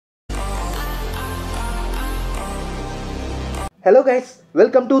Hello guys,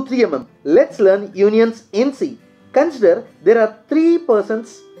 welcome to 3mm. Let's learn unions in C. Consider there are 3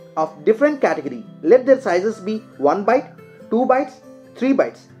 persons of different category. Let their sizes be 1 byte, 2 bytes, 3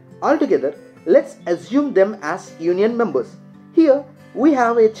 bytes. Altogether, let's assume them as union members. Here we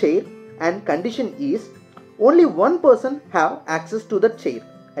have a chair and condition is only one person have access to the chair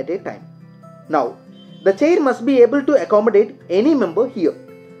at a time. Now, the chair must be able to accommodate any member here.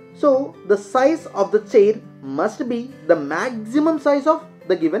 So, the size of the chair must be the maximum size of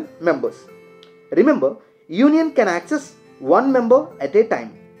the given members. Remember, union can access one member at a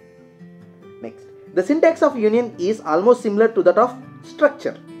time. Next, the syntax of union is almost similar to that of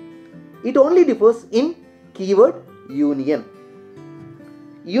structure. It only differs in keyword union.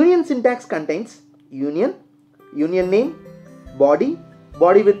 Union syntax contains union, union name, body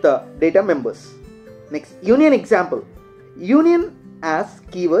with the data members. Next, union example. Union as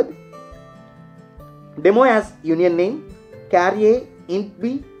keyword, demo as union name, char A, int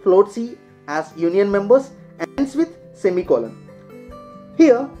B, float C as union members, and ends with semicolon.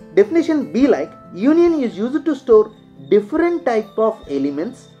 Here, definition be like union is used to store different type of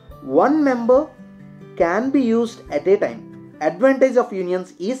elements. One member can be used at a time. Advantage of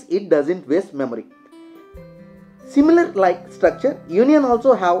unions is it doesn't waste memory. Similar like structure, union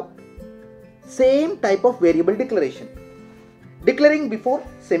also have same type of variable declaration. Declaring before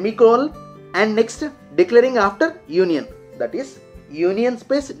semicolon and next declaring after union, that is union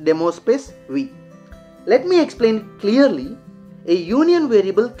space demo space v. Let me explain it clearly. A union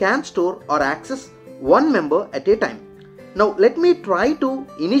variable can store or access one member at a time. Now let me try to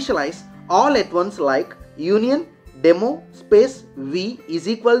initialize all at once like union demo space v is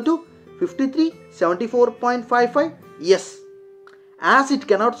equal to 5374.55. Yes, as it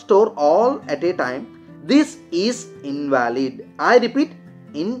cannot store all at a time, this is invalid. I repeat,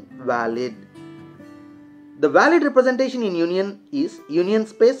 invalid. The valid representation in union is union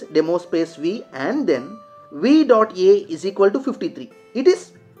space demo space v and then v dot a is equal to 53. It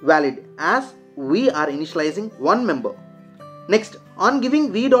is valid as we are initializing one member. Next, on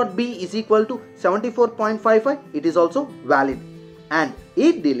giving v dot b is equal to 74.55, it is also valid, and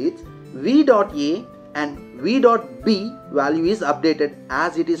it deletes v dot a and v dot b value is updated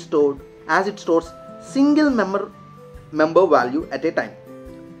as it stores single member value at a time.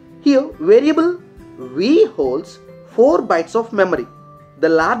 Here variable v holds 4 bytes of memory, the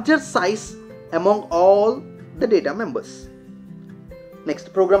larger size among all the data members.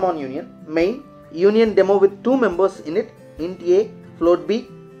 Next, program on union. Main union demo with 2 members in it, int a, float b,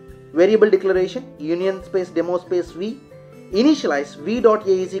 variable declaration union space demo space v, initialize v dot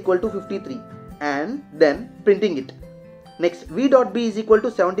a is equal to 53 and then printing it. Next, v dot b is equal to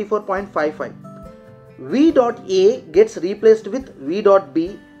 74.55. v dot a gets replaced with v dot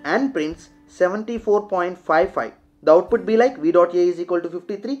b and prints 74.55. The output be like v dot a is equal to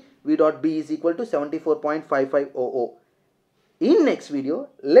 53, v dot b is equal to 74.5500. In next video,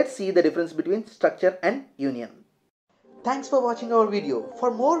 let's see the difference between structure and union. Thanks for watching our video.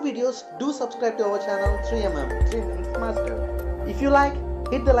 For more videos, do subscribe to our channel 3mm, 3 Minutes Master. If you like,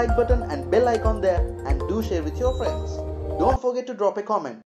 hit the like button and bell icon there and do share with your friends. Don't forget to drop a comment.